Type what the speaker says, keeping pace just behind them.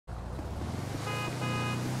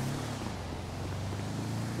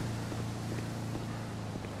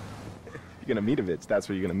You're gonna meet a Vitz, that's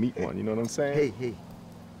where you're gonna meet one, you know what I'm saying? Hey.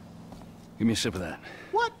 Give me a sip of that.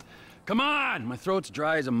 What? Come on! My throat's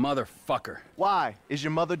dry as a motherfucker. Why? Is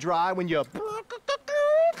your mother dry when you're...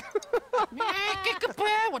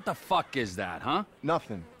 What the fuck is that, huh?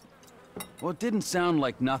 Nothing. Well, it didn't sound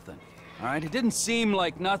like nothing, all right? It didn't seem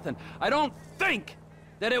like nothing. I don't think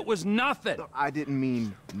that it was nothing. No, I didn't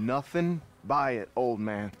mean nothing by it, old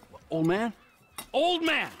man. Old man? Old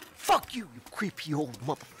man! Fuck you, you creepy old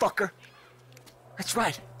motherfucker. That's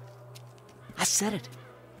right. I said it.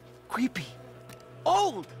 Creepy.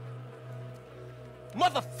 Old.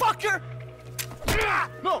 Motherfucker!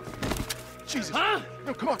 No! Jesus. Huh?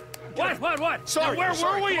 No, come on. What? Sorry. Now, where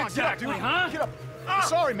sorry. were we Come on, exactly, get up, dude. huh? Get up. We're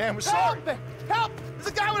sorry, man. We're sorry. Help! Help! There's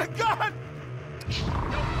a guy with a gun!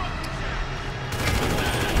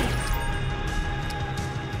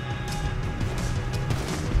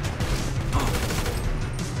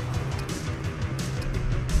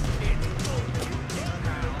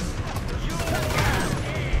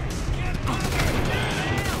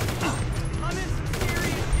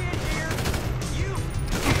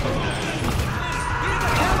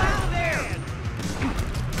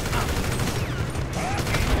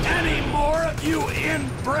 You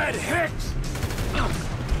inbred hicks!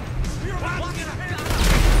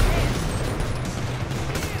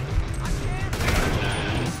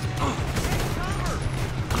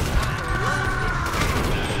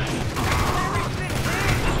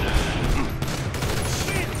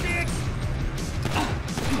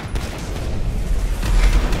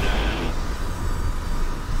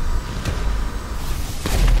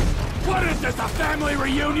 What is this, a family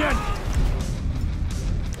reunion?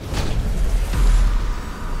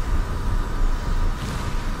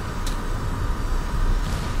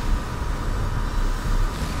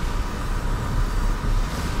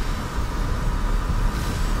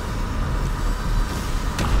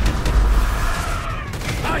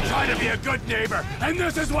 To be a good neighbor, and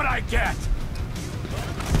this is what I get!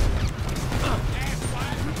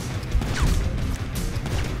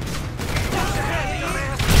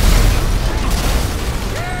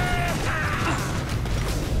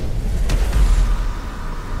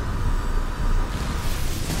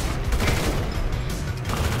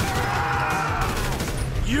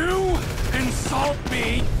 You insult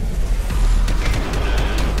me